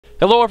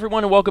Hello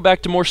everyone and welcome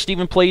back to more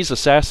StephenPlays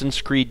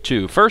Assassin's Creed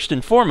 2. First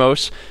and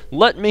foremost,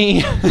 let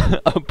me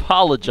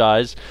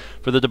apologize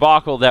for the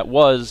debacle that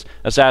was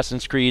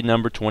Assassin's Creed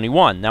number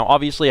 21. Now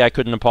obviously I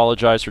couldn't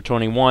apologize for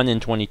 21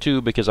 and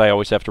 22 because I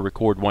always have to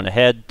record one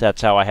ahead.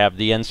 That's how I have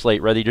the end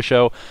slate ready to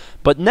show.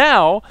 But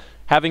now,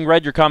 having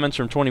read your comments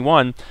from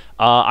 21,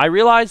 I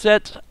realized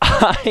that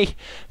I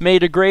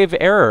made a grave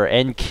error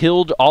and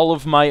killed all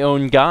of my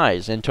own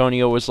guys.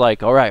 Antonio was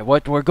like, alright,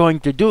 what we're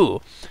going to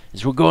do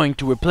is we're going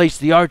to replace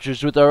the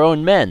archers with our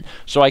own men.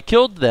 So I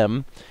killed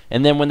them,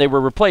 and then when they were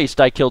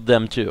replaced, I killed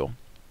them too.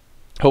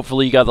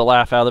 Hopefully you got the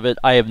laugh out of it.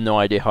 I have no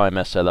idea how I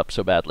messed that up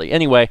so badly.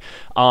 Anyway,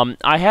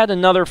 I had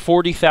another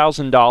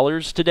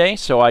 $40,000 today,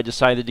 so I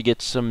decided to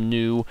get some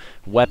new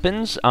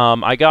weapons.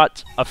 I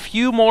got a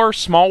few more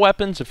small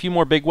weapons, a few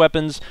more big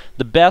weapons.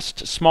 The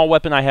best small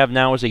weapon I have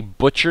now is a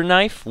butcher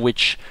knife,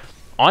 which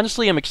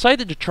honestly I'm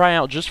excited to try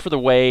out just for the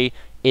way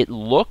it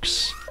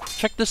looks.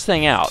 Check this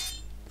thing out.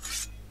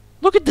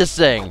 Look at this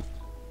thing!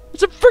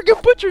 It's a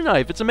freaking butcher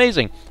knife! It's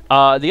amazing!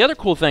 The other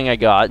cool thing I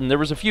got, and there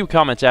was a few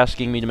comments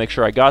asking me to make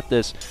sure I got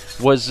this,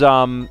 was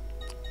a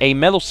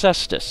metal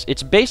cestus.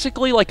 It's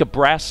basically like a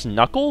brass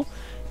knuckle,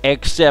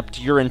 except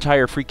your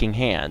entire freaking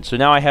hand. So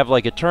now I have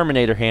like a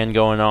Terminator hand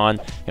going on,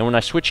 and when I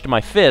switch to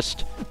my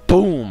fist,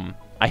 boom!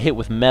 I hit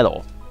with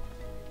metal.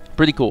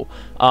 Pretty cool.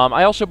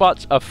 I also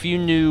bought a few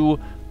new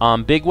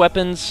big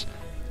weapons.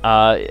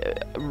 I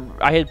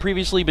had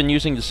previously been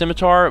using the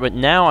scimitar, but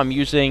now I'm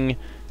using...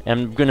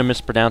 I'm going to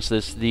mispronounce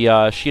this, the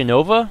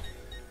Shianova?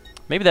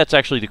 Maybe that's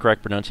actually the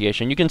correct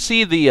pronunciation. You can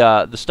see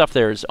the stuff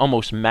there is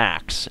almost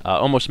max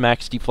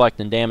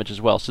deflect and damage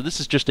as well. So this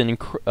is just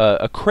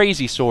a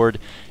crazy sword,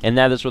 and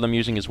that is what I'm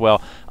using as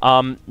well.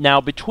 Now,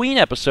 between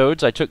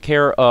episodes, I took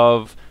care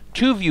of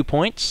 2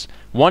 viewpoints,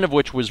 one of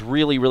which was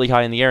really, really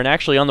high in the air. And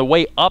actually, on the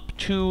way up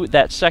to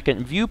that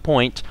second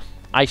viewpoint,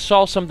 I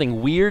saw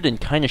something weird and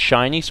kind of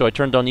shiny, so I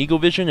turned on Eagle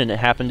Vision, and it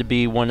happened to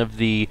be one of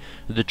the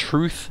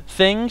truth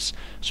things.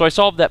 So I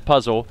solved that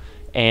puzzle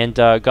and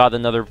got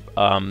another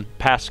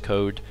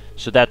passcode,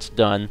 so that's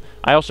done.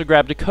 I also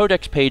grabbed a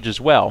codex page as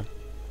well.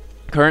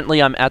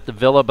 Currently I'm at the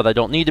villa, but I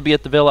don't need to be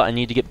at the villa. I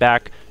need to get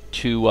back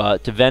to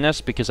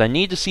Venice because I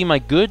need to see my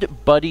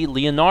good buddy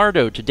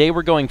Leonardo. Today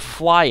we're going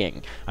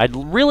flying. I'd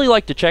really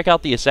like to check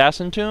out the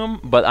Assassin Tomb,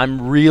 but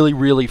I'm really,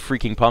 really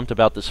freaking pumped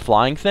about this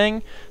flying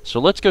thing.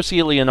 So let's go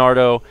see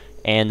Leonardo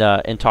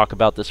and talk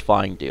about this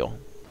flying deal.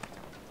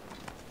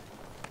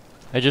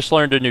 I just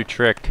learned a new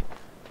trick.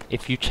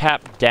 If you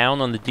tap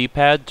down on the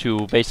D-pad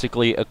to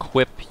basically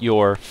equip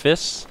your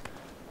fists,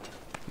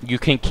 you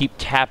can keep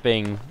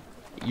tapping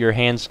your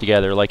hands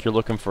together like you're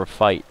looking for a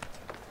fight.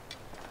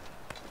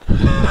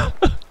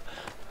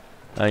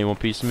 You want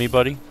a piece of me,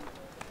 buddy?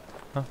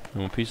 Huh?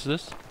 You want a piece of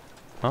this?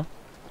 Huh?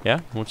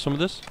 Yeah? Want some of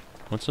this?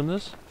 Want some of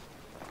this?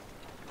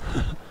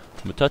 I'm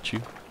gonna touch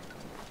you.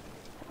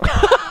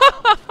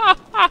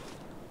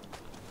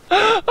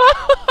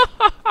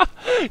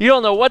 You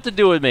don't know what to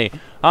do with me.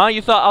 Huh?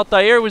 You thought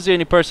Altair was the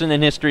only person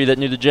in history that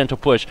knew the gentle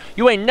push.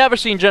 You ain't never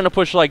seen gentle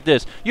push like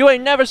this. You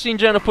ain't never seen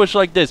gentle push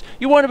like this.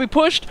 You want to be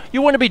pushed?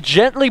 You want to be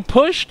gently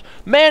pushed?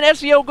 Man,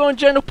 Ezio going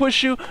gentle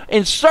push you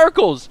in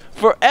circles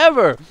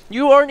forever.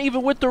 You aren't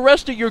even with the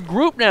rest of your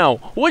group now.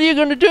 What are you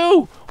going to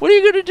do? What are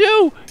you going to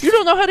do? You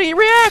don't know how to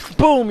react.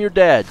 Boom, you're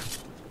dead.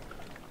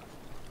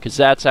 Because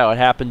that's how it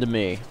happened to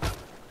me.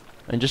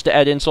 And just to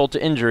add insult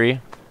to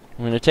injury,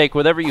 I'm going to take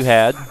whatever you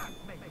had.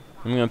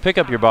 I'm going to pick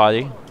up your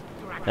body,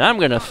 and I'm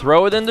going to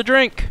throw it in the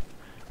drink.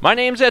 My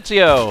name's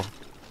Ezio.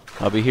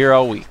 I'll be here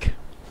all week.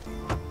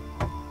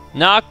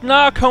 Knock,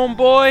 knock,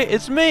 homeboy.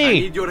 It's me. I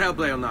need your help,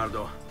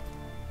 Leonardo.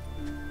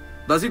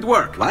 Does it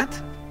work? What?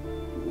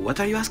 What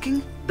are you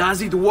asking?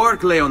 Does it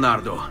work,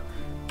 Leonardo?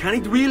 Can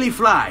it really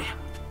fly?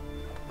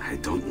 I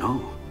don't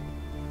know.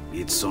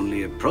 It's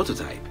only a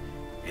prototype,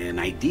 an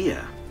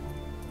idea.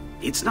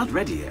 It's not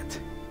ready yet.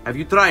 Have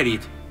you tried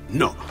it?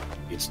 No,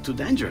 it's too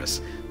dangerous.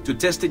 To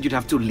test it, you'd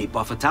have to leap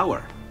off a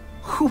tower.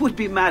 Who would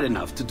be mad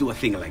enough to do a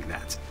thing like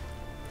that?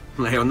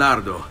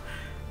 Leonardo,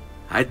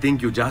 I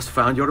think you just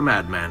found your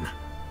madman.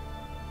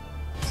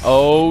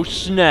 Oh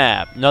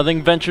snap.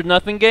 Nothing ventured,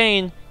 nothing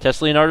gained.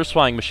 Test Leonardo's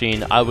flying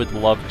machine. I would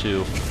love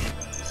to.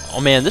 Oh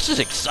man, this is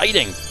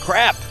exciting.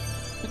 Crap.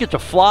 We get to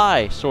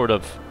fly, sort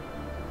of.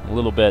 A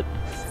little bit.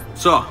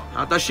 So,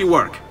 how does she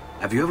work?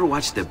 Have you ever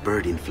watched a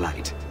bird in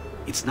flight?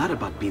 It's not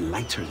about being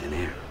lighter than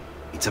air.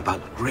 It's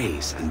about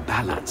grace and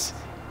balance.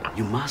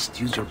 You must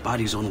use your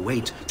body's own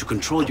weight to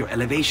control your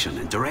elevation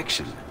and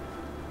direction.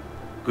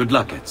 Good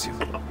luck, Ezio.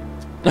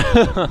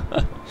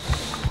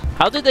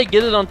 How did they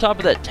get it on top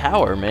of that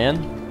tower, man?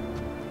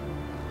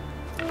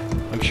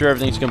 I'm sure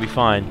everything's gonna be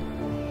fine.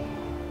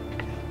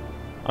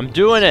 I'm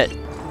doing it!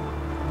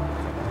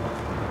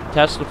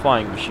 Test the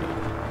flying machine.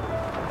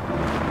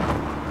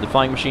 The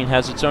flying machine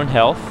has its own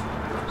health,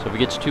 so if it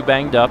gets too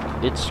banged up,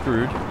 it's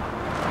screwed.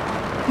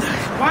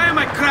 Why am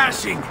I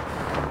crashing?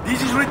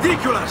 This is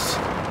ridiculous!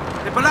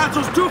 The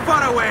palazzo's too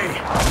far away!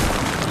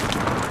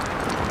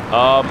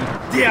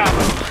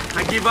 Diablo!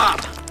 I give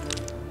up!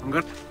 I'm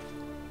gonna...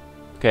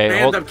 Okay, I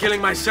end up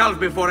killing myself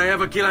before I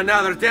ever kill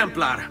another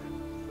Templar.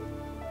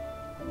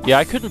 Yeah,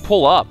 I couldn't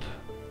pull up.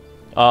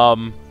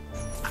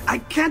 I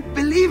can't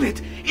believe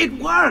it! It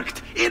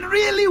worked! It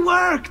really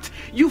worked!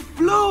 You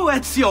flew,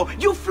 Ezio!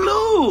 You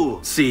flew!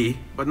 See,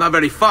 but not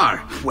very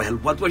far. Well,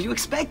 what were you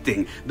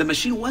expecting? The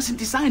machine wasn't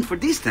designed for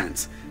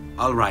distance.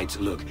 All right,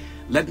 look,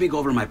 let me go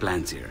over my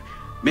plans here.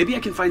 Maybe I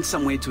can find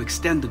some way to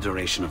extend the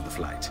duration of the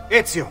flight.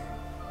 Ezio,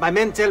 my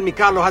men tell me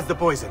Carlo has the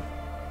poison.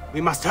 We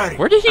must hurry.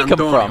 Where did he come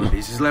Antonio, from?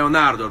 This is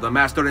Leonardo, the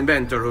master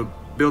inventor who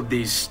built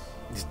these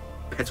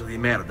pezzo di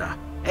merda.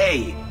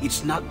 Hey,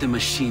 it's not the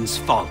machine's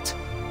fault.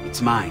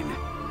 It's mine.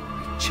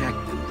 I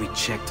checked and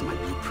rechecked my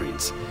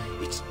blueprints.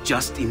 It's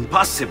just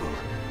impossible.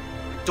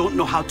 I don't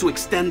know how to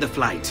extend the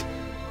flight.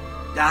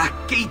 Ah,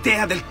 che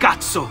idea del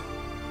cazzo!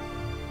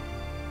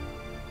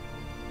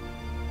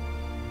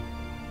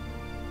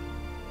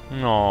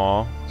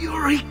 Aww.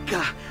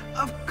 Eureka!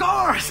 Of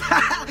course!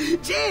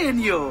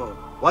 Genio!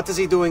 What is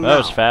he doing That now?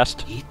 was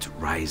fast. It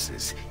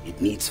rises.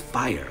 It needs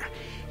fire.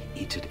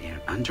 Heated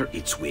air under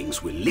its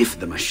wings will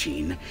lift the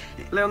machine.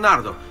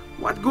 Leonardo,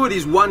 what good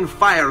is one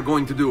fire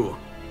going to do?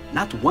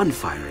 Not one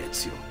fire,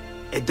 Ezio.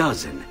 A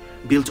dozen,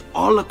 built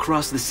all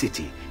across the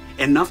city.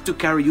 Enough to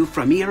carry you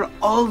from here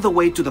all the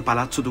way to the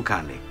Palazzo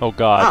Ducale. Oh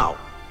god. How?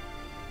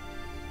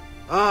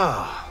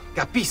 Ah,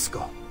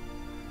 capisco.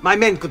 My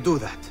men could do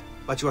that,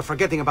 but you are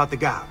forgetting about the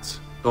guards.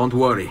 Don't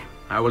worry,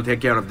 I will take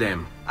care of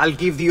them. I'll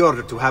give the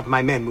order to have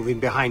my men move in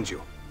behind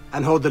you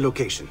and hold the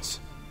locations.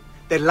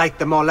 They'll light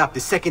them all up the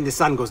second the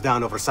sun goes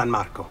down over San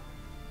Marco.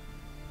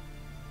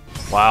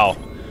 Wow.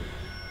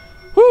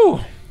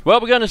 Whew. Well,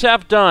 we're gonna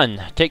have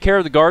done. Take care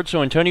of the guards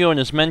so Antonio and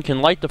his men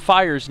can light the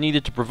fires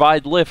needed to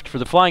provide lift for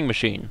the flying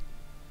machine.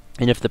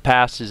 And if the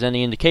pass is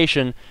any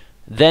indication,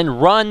 then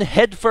run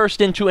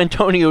headfirst into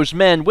Antonio's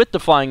men with the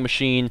flying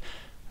machine,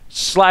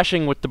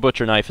 slashing with the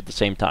butcher knife at the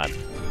same time.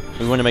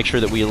 We want to make sure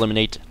that we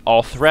eliminate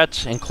all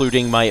threats,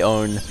 including my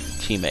own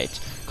teammates.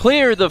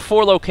 Clear the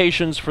 4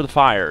 locations for the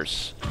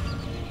fires.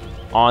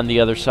 On the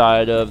other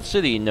side of the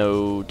city,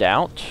 no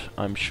doubt,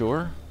 I'm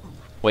sure.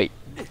 Wait.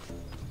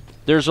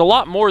 There's a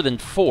lot more than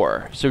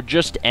 4, so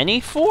just any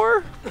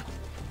 4?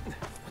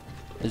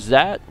 Is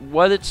that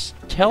what it's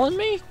telling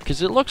me?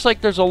 Because it looks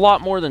like there's a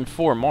lot more than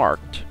 4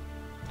 marked.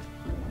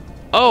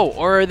 Oh,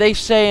 or are they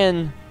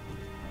saying...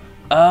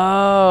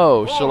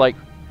 Oh, so like...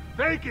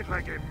 Take it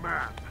like a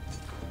man.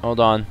 Hold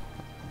on.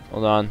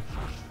 Hold on.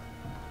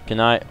 Can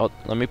I... Oh,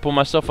 let me pull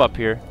myself up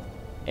here.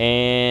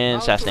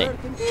 And assassinate.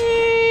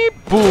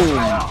 Boom!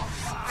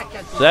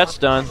 So that's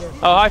done.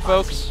 Oh, hi,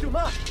 folks.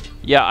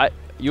 Yeah,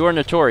 you are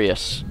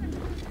notorious.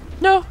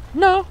 No,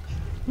 no.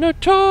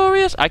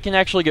 Notorious. I can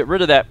actually get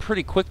rid of that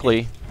pretty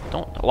quickly.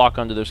 Don't lock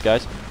onto those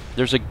guys.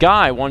 There's a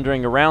guy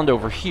wandering around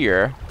over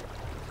here.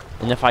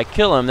 And if I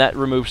kill him, that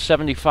removes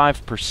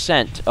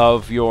 75%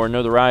 of your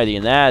notoriety.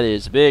 And that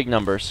is a big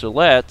number. So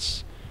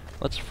let's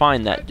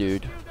find that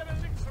dude.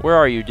 Where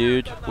are you,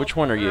 dude? Which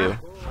one are you?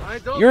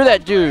 You're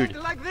that dude.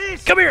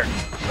 Come here.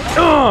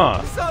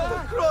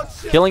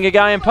 Killing a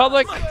guy in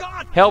public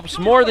helps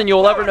more than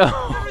you'll ever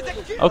know.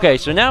 Okay,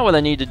 so now what I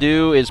need to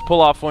do is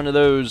pull off one of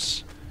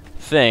those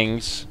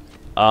things.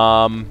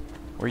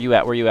 Where you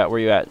at? Where you at? Where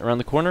you at? Around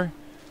the corner?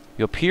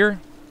 You up here?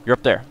 You're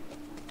up there.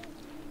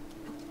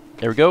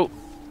 There we go.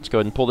 Let's go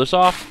ahead and pull this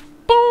off.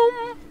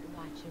 Boom!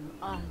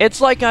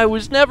 It's like I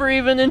was never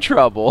even in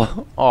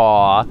trouble.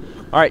 Aw.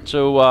 Alright,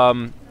 so,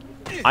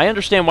 I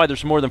understand why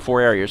there's more than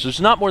 4 areas. There's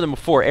not more than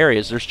 4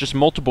 areas. There's just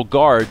multiple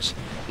guards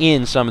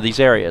in some of these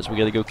areas. We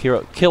gotta go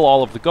kill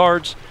all of the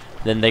guards.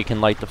 Then they can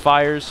light the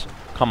fires.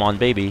 Come on,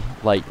 baby.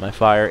 Light my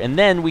fire. And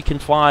then we can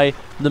fly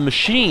the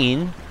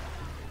machine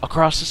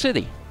across the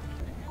city.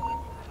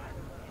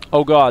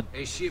 Oh, God.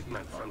 A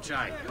shipment from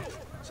China.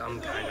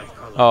 Some kind of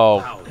color.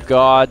 Oh,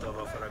 God.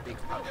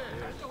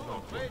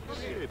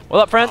 What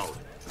up, friend?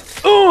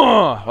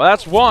 Well,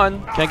 that's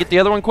one. Can I get the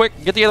other one quick?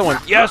 Get the other one.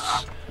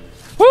 Yes!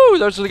 Woo!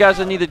 Those are the guys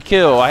I needed to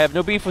kill. I have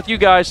no beef with you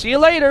guys. See you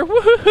later.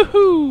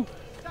 Woohoo!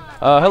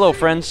 Hello,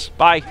 friends.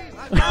 Bye.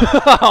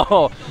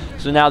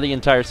 So now the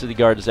entire city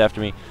guard is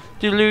after me.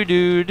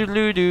 Doodaloo-doo,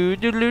 doodaloo-doo,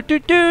 doodaloo-doo,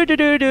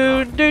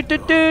 doodaloo-doo,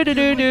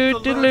 doodaloo-doo,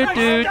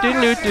 doodaloo-doo,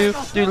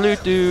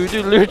 doodaloo-doo, doodaloo-doo,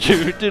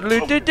 doodaloo-doo,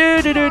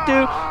 doodaloo-doo,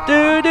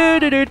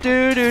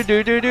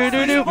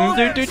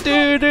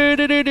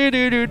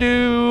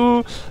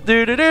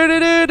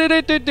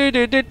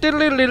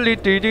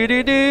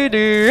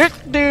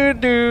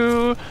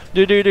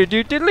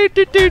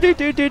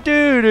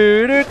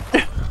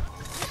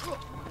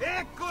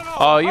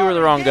 Oh, you were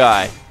the wrong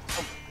guy.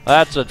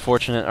 That's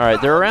unfortunate.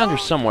 Alright, they're around here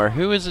somewhere.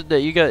 Who is it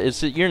that you got?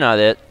 Is it you're not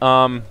it?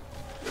 God,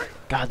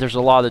 there's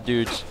a lot of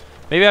dudes.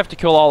 Maybe I have to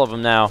kill all of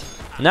them now.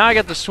 Now I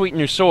got the sweet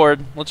new sword.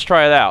 Let's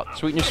try it out.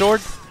 Sweet new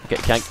sword?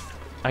 Okay,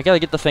 I gotta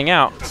get the thing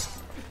out.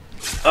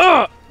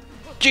 Ugh!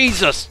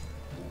 Jesus!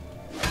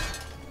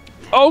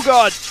 Oh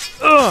god!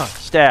 Ugh!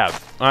 Stab.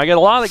 I got a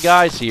lot of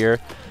guys here.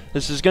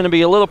 This is gonna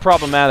be a little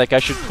problematic. I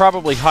should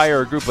probably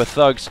hire a group of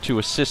thugs to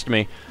assist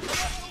me.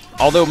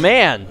 Although,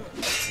 man,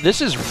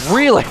 this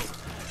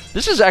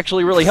is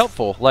actually really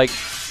helpful. Like,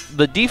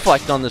 the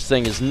deflect on this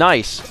thing is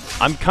nice.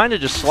 I'm kind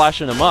of just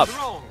slashing them up.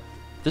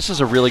 This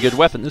is a really good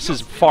weapon. This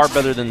is far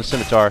better than the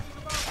scimitar.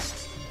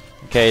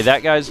 Okay,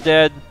 that guy's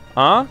dead.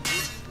 Huh?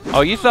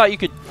 Oh, you thought you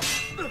could...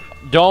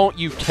 Don't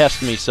you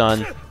test me,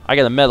 son. I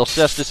got a metal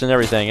cestus and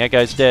everything. That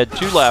guy's dead.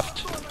 2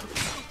 left.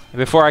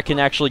 Before I can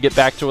actually get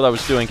back to what I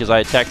was doing, because I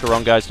attacked the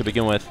wrong guys to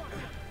begin with.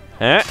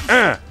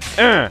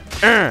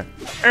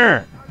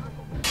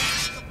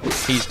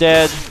 He's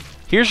dead.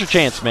 Here's your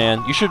chance,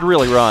 man. You should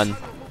really run.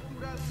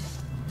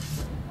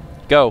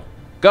 Go.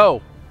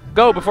 Go.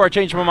 Go before I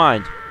change my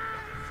mind.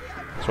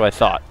 That's what I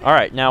thought.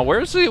 Alright, now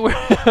where's the...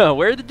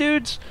 where are the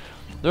dudes?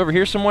 They're over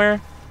here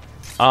somewhere?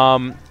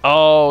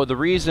 Oh, the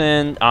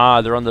reason...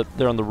 they're on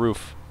the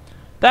roof.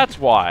 That's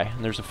why.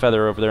 And there's a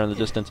feather over there in the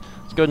distance.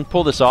 Let's go ahead and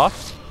pull this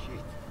off.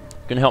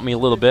 Gonna help me a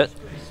little bit.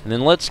 And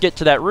then let's get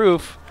to that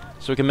roof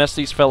so we can mess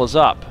these fellas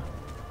up.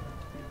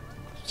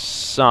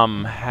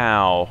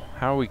 Somehow.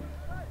 How are we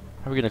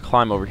gonna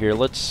climb over here?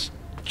 Let's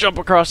jump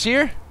across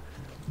here.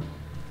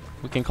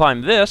 We can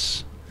climb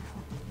this.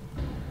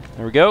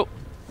 There we go.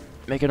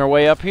 Making our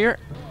way up here.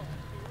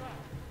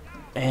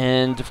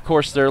 And, of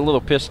course, they're a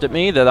little pissed at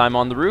me that I'm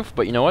on the roof,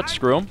 but you know what?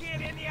 Screw them.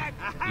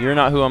 You're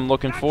not who I'm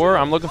looking for.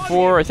 I'm looking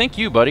for, I think,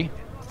 you, buddy.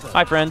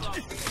 Hi, friend.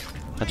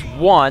 That's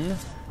 1.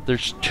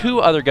 There's 2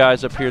 other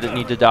guys up here that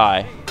need to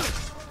die.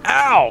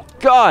 Ow!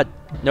 God!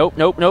 Nope,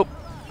 nope, nope.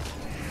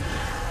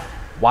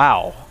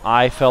 Wow.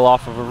 I fell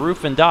off of a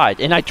roof and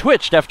died. And I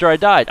twitched after I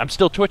died. I'm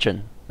still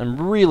twitching.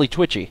 I'm really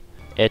twitchy.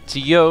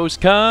 Ezio's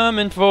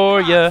coming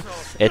for ya.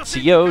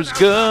 Ezio's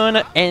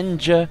gonna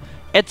end ya.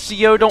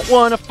 Ezio don't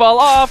wanna fall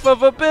off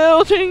of a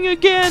building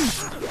again.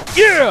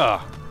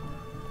 Yeah!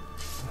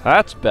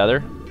 That's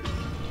better.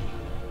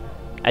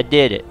 I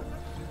did it.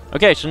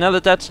 Okay, so now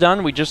that that's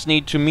done, we just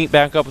need to meet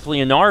back up with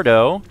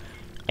Leonardo.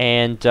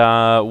 And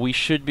we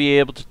should be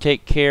able to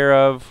take care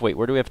of... Wait,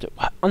 where do we have to...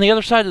 What? On the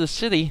other side of the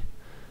city?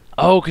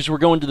 Oh, because we're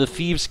going to the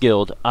Thieves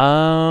Guild.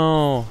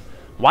 Oh...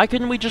 Why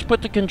couldn't we just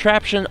put the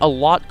contraption a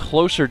lot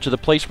closer to the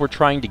place we're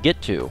trying to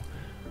get to?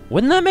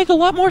 Wouldn't that make a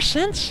lot more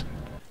sense?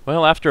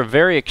 Well, after a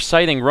very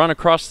exciting run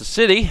across the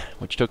city,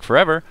 which took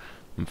forever,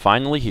 I'm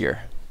finally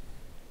here.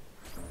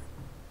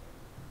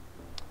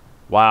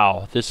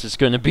 Wow, this is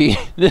gonna be a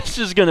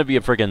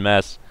friggin'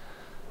 mess.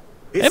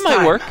 It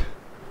might work.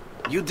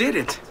 You did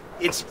it.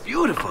 It's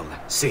beautiful.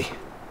 See.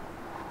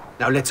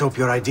 Now let's hope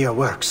your idea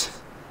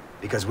works,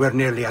 because we're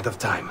nearly out of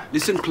time.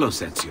 Listen close,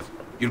 Ezio.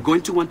 You're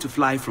going to want to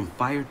fly from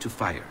fire to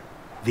fire.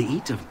 The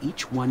heat of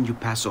each one you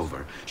pass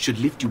over should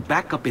lift you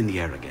back up in the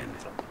air again.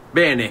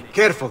 Bene.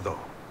 Careful, though.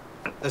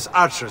 There's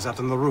archers out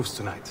on the roofs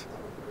tonight.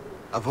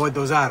 Avoid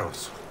those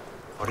arrows,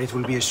 or it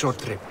will be a short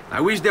trip. I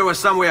wish there was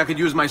some way I could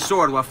use my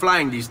sword while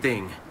flying these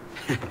things.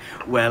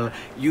 Well,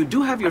 you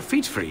do have your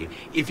feet free.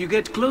 If you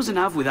get close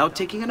enough without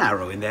taking an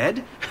arrow in the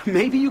head,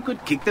 maybe you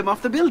could kick them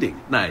off the building.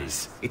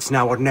 Nice. It's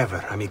now or never,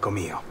 amico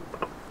mio.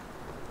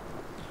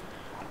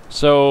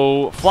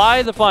 So,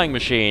 fly the flying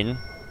machine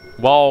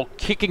while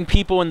kicking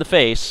people in the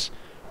face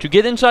to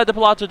get inside the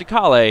Palazzo di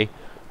Calle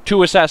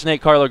to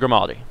assassinate Carlo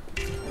Grimaldi.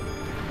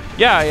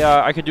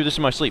 Yeah, I could do this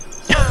in my sleep.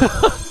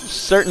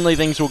 Certainly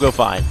things will go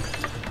fine.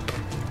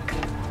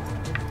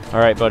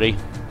 Alright, buddy.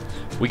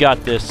 We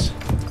got this.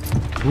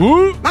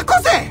 Woo! Ma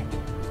cos'è?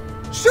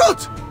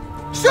 Shoot!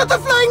 Shoot a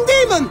flying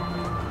demon!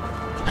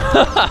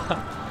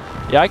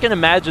 Yeah, I can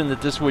imagine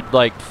that this would,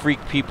 like,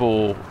 freak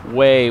people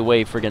way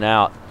friggin'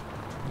 out.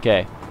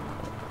 Okay.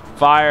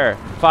 Fire.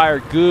 Fire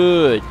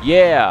good.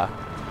 Yeah.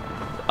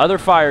 Other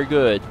fire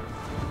good.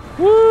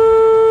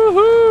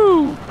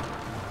 Woo-hoo!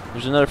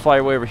 There's another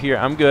flyer way over here.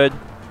 I'm good.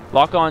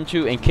 Lock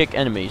onto and kick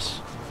enemies.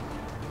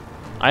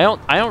 I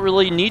don't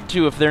really need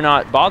to if they're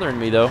not bothering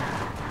me though.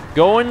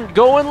 Going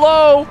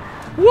low.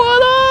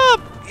 What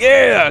up?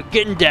 Yeah,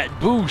 getting that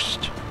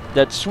boost.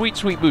 That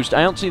sweet boost.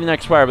 I don't see the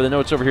next fire, but I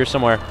know it's over here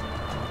somewhere.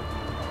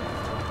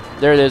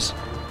 There it is.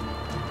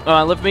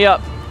 Lift me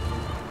up.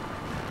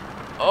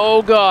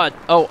 Oh god.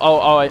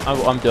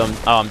 I'm done.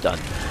 Oh, I'm done.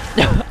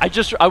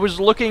 I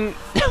was looking,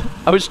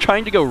 I was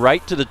trying to go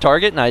right to the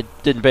target and I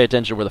didn't pay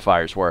attention where the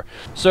fires were.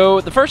 So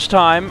the first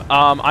time,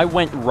 I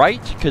went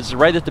right, because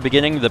right at the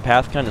beginning the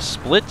path kind of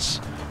splits.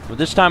 But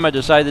this time I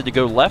decided to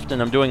go left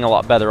and I'm doing a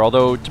lot better.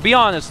 Although, to be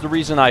honest, the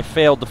reason I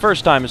failed the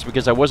first time is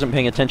because I wasn't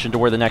paying attention to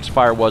where the next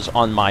fire was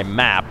on my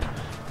map.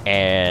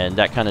 And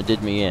that kind of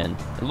did me in.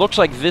 It looks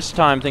like this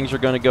time things are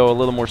going to go a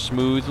little more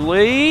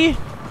smoothly.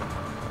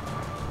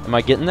 Am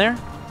I getting there?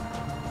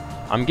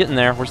 I'm getting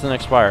there. Where's the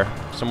next fire?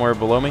 Somewhere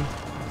below me?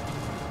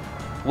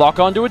 Lock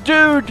onto a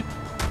dude!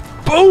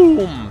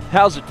 Boom!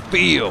 How's it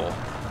feel?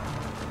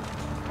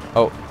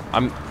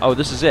 Oh,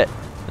 this is it.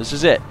 This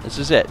is it. This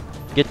is it.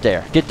 Get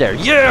there. Get there.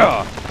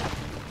 Yeah!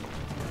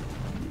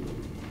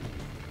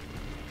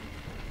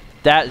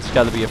 That has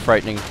got to be a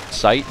frightening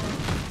sight.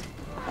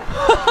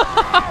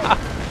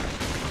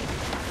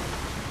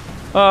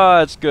 Oh,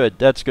 that's good.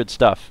 That's good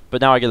stuff.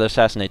 But now I gotta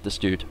assassinate this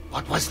dude.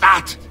 What was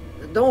that?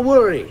 Don't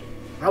worry.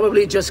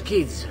 Probably just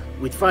kids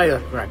with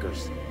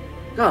firecrackers.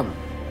 Come,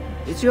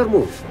 it's your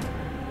move.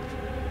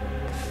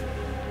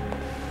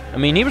 I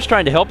mean, he was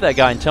trying to help that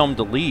guy and tell him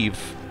to leave,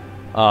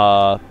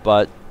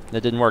 but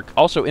that didn't work.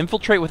 Also,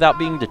 infiltrate without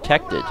being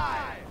detected.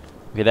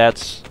 Okay,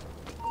 that's...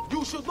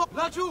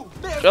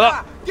 Shut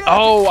up!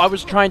 Oh, I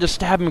was trying to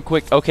stab him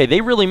quick. Okay,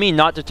 they really mean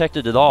not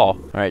detected at all.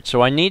 Alright,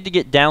 so I need to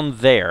get down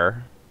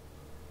there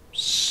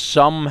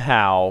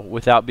somehow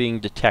without being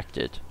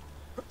detected.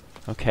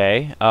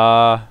 Okay,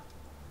 what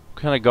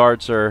kind of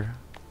guards are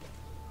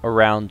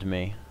around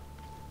me?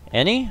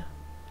 Any?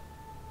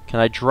 Can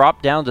I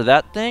drop down to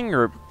that thing,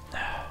 or...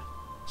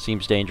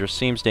 Seems dangerous,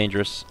 seems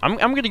dangerous. I'm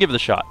gonna give it a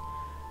shot.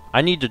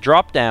 I need to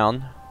drop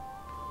down.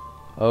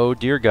 Oh,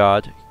 dear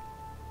God.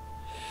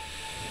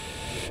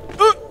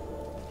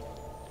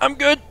 I'm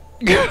good.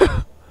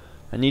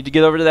 I need to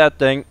get over to that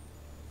thing.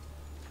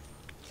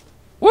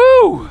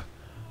 Woo!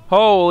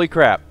 Holy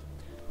crap.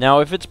 Now,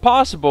 if it's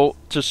possible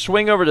to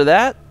swing over to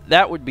that,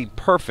 that would be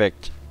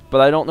perfect. But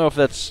I don't know if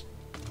that's...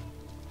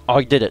 Oh,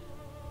 I did it.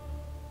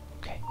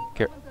 Okay,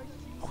 here.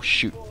 Oh,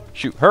 shoot.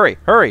 Shoot. Hurry,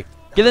 hurry.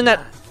 Get in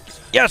that...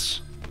 Yes!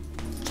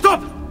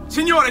 Stop!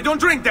 Signore, don't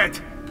drink that!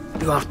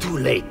 You are too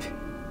late.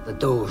 The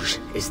Doge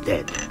is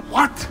dead.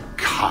 What?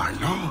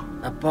 Carlo?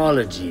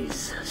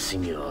 Apologies,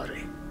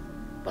 Signore.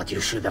 But you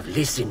should have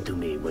listened to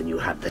me when you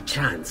had the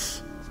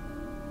chance.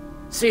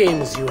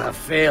 Seems you have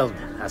failed,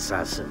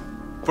 assassin.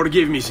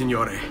 Forgive me,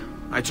 Signore.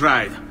 I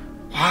tried.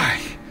 Why?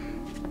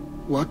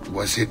 What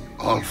was it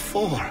all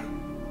for?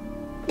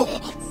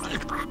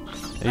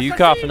 Are you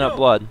coughing up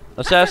blood?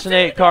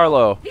 Assassinate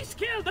Carlo. He's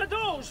killed the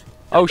Doge!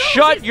 Oh,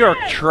 shut your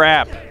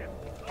trap!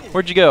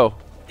 Where'd you go?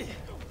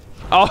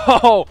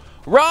 Oh,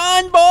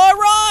 run, boy,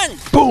 run!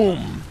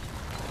 Boom!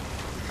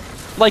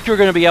 Like you're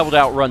gonna be able to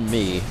outrun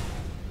me.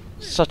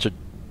 Such a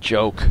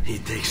joke.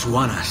 It takes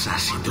one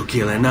assassin to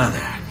kill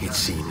another, it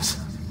seems.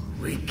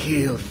 We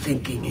kill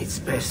thinking it's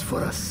best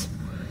for us.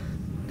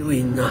 Do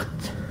we not,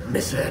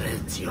 Messer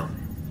Ezio?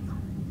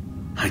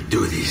 I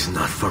do this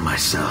not for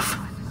myself.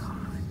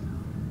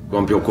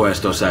 Compio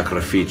questo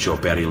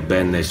sacrificio per il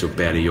bene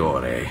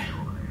superiore.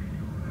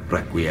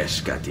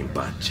 Requiescat in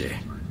pace.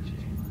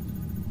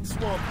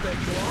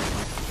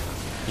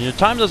 You know,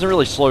 time doesn't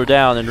really slow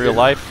down in real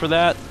life for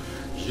that.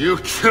 You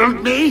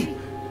killed me?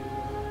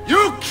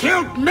 You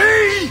killed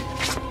me?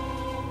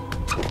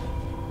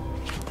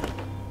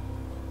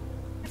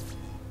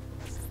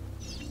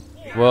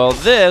 Well,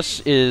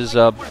 this is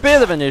a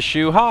bit of an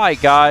issue. Hi,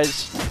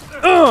 guys.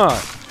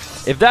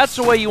 If that's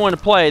the way you want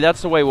to play,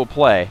 that's the way we'll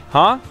play.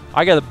 Huh?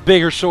 I got a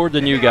bigger sword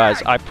than you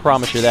guys. I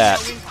promise you that.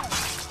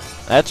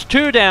 That's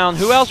 2 down.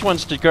 Who else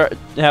wants to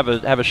have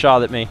a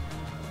shot at me?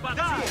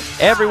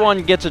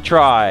 Everyone gets a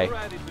try.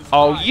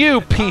 Oh,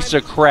 you piece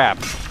of crap.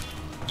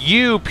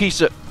 You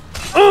piece of...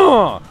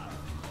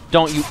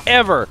 Don't you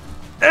ever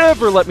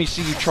let me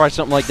see you try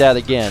something like that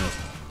again.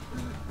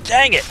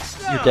 Dang it.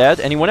 You're dead.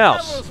 Anyone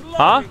else?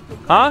 Huh?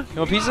 Huh? You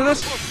want a piece of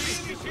this?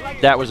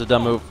 That was a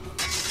dumb move.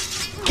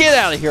 Get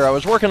out of here. I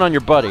was working on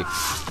your buddy.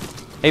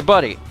 Hey,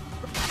 buddy.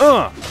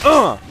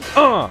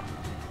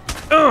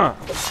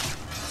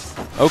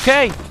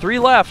 Okay, 3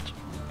 left.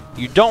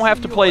 You don't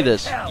have to play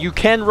this. You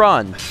can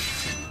run.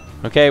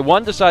 Okay,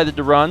 1 decided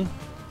to run.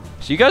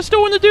 So you guys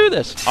still want to do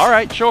this?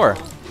 Alright, sure.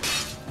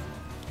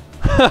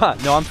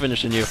 No, I'm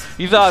finishing you.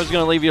 You thought I was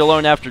going to leave you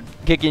alone after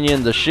kicking you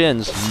in the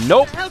shins.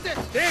 Nope.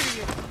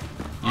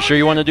 You sure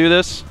you want to do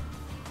this?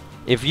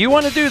 If you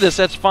want to do this,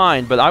 that's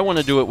fine, but I want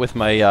to do it with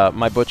my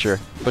my butcher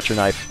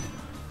knife.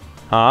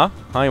 Huh?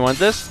 Huh? You want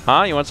this?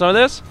 Huh? You want some of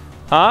this?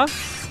 Huh?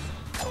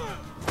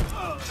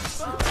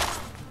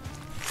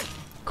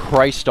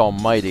 Christ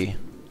almighty.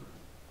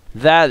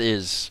 That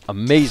is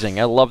amazing.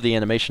 I love the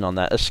animation on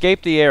that.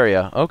 Escape the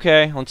area.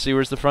 Okay, let's see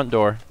where's the front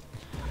door.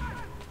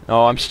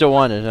 Oh, I'm still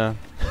wanted, huh?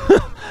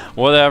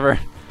 Whatever.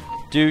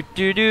 Do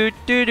do do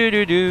do do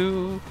do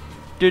do.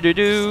 Do do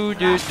do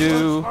do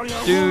do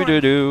do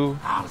do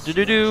do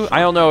do do. I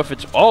don't know if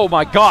it's... Oh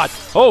my god!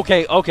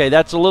 Okay, okay,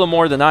 that's a little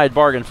more than I had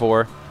bargained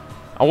for.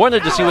 I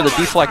wanted to see what the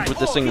deflect with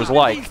this thing was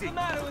like.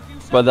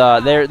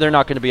 But they're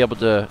not going to be able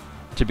to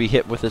be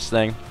hit with this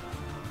thing.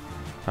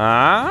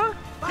 Huh?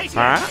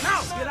 Huh?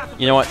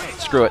 You know what?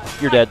 Screw it.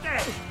 You're dead.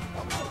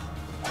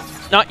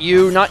 Not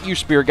you,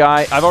 spear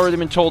guy. I've already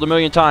been told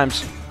 1,000,000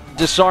 times.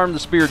 Disarm the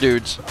spear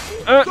dudes.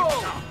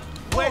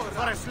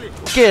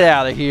 Get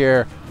out of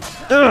here.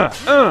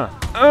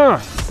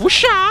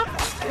 Whoosha!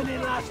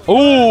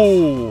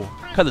 Ooh!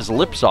 Cut his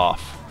lips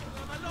off.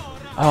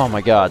 Oh my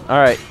god.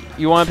 Alright.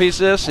 You want a piece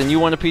of this, and you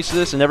want a piece of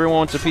this, and everyone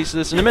wants a piece of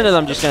this. In a minute,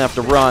 I'm just going to have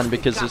to run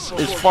because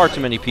there's far too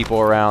many people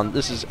around.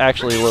 This is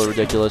actually a little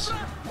ridiculous.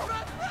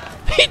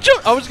 He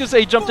jumped! I was going to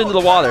say he jumped into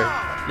the water.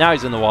 Now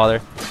he's in the water.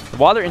 The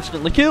water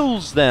instantly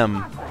kills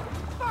them.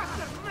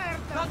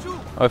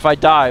 Oh, if I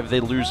dive, they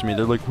lose me.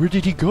 They're like, where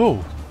did he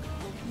go?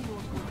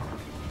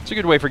 It's a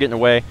good way for getting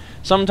away.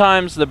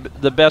 Sometimes the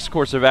best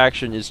course of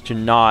action is to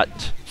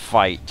not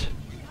fight.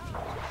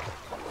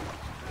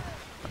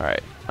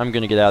 Alright, I'm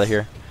going to get out of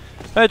here.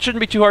 It shouldn't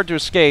be too hard to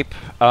escape.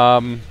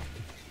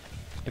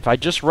 If I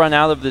just run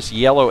out of this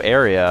yellow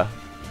area...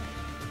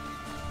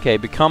 Okay,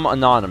 become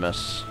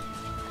anonymous.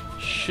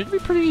 Should be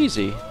pretty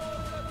easy.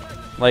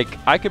 Like,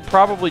 I could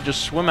probably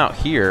just swim out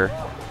here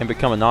and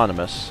become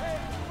anonymous.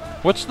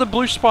 What's the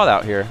blue spot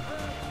out here?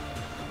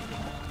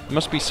 It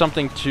must be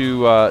something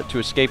to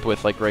escape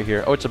with, like right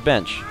here. Oh, it's a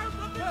bench.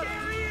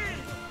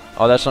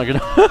 Oh, that's not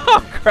gonna...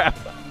 Oh, crap.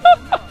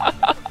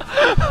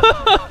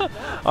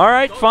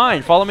 Alright,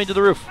 fine. Follow me to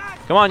the roof.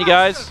 Come on, you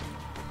guys.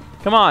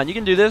 Come on, you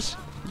can do this.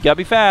 You gotta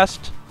be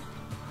fast.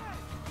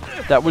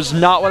 That was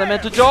not what I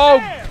meant to do.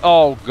 Oh,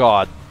 oh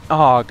God.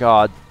 Oh,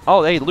 God.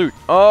 Oh, hey, loot.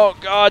 Oh,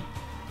 God.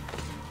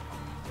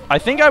 I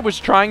think I was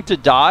trying to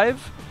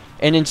dive,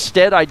 and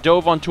instead I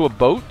dove onto a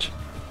boat.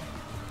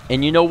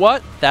 And you know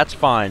what? That's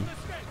fine.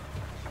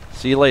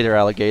 See you later,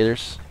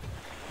 alligators.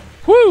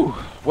 Whew.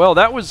 Well,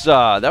 that was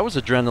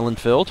adrenaline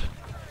filled.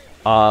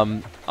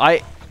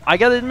 I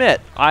gotta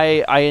admit,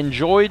 I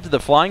enjoyed the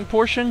flying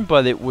portion,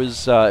 but it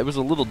was a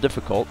little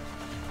difficult.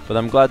 But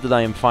I'm glad that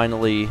I am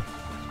finally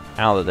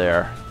out of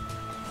there.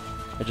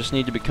 I just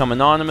need to become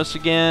anonymous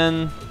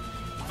again.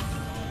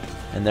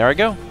 And there I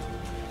go.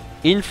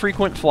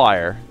 Infrequent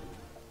flyer.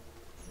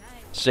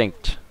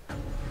 Synced.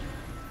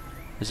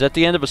 Is that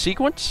the end of a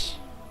sequence?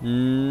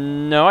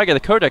 No, I got a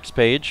codex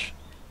page.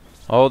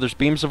 Oh, there's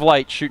beams of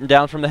light shooting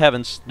down from the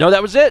heavens. No,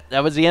 that was it!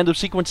 That was the end of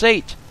sequence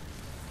 8.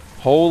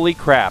 Holy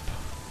crap.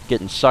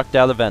 Getting sucked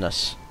out of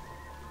Venice.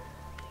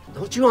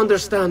 Don't you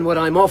understand what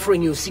I'm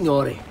offering you,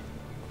 Signore?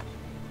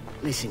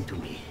 Listen to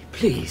me,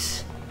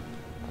 please.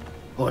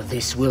 Or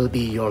this will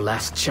be your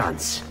last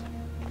chance.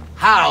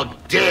 How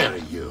dare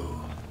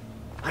you?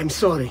 I'm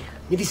sorry.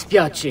 Mi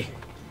dispiace.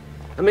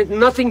 I meant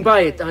nothing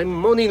by it.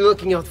 I'm only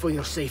looking out for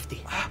your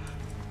safety.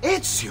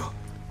 Ezio!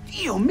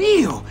 Dio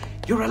mio!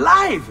 You're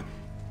alive!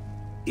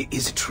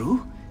 Is it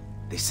true?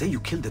 They say you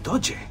killed the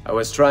Doge. I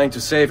was trying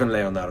to save him,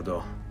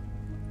 Leonardo.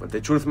 But the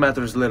truth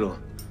matters little.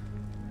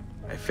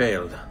 I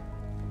failed.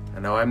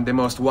 And now I'm the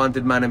most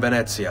wanted man in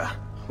Venezia.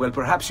 Well,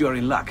 perhaps you are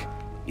in luck.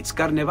 It's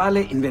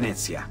Carnevale in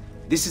Venezia.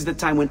 This is the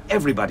time when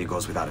everybody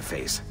goes without a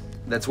face.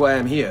 That's why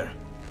I'm here.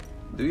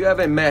 Do you have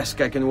a mask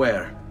I can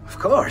wear? Of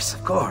course,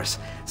 of course.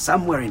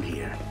 Somewhere in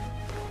here.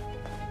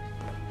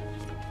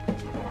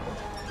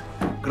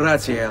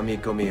 Grazie,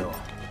 amico mio.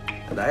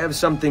 And I have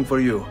something for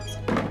you.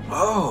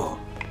 Oh,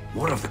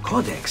 more of the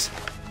Codex.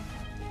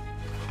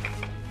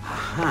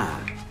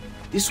 Aha.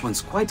 This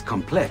one's quite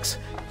complex.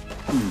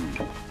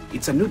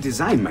 It's a new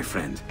design, my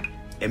friend.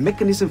 A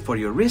mechanism for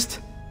your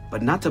wrist,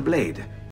 but not a blade.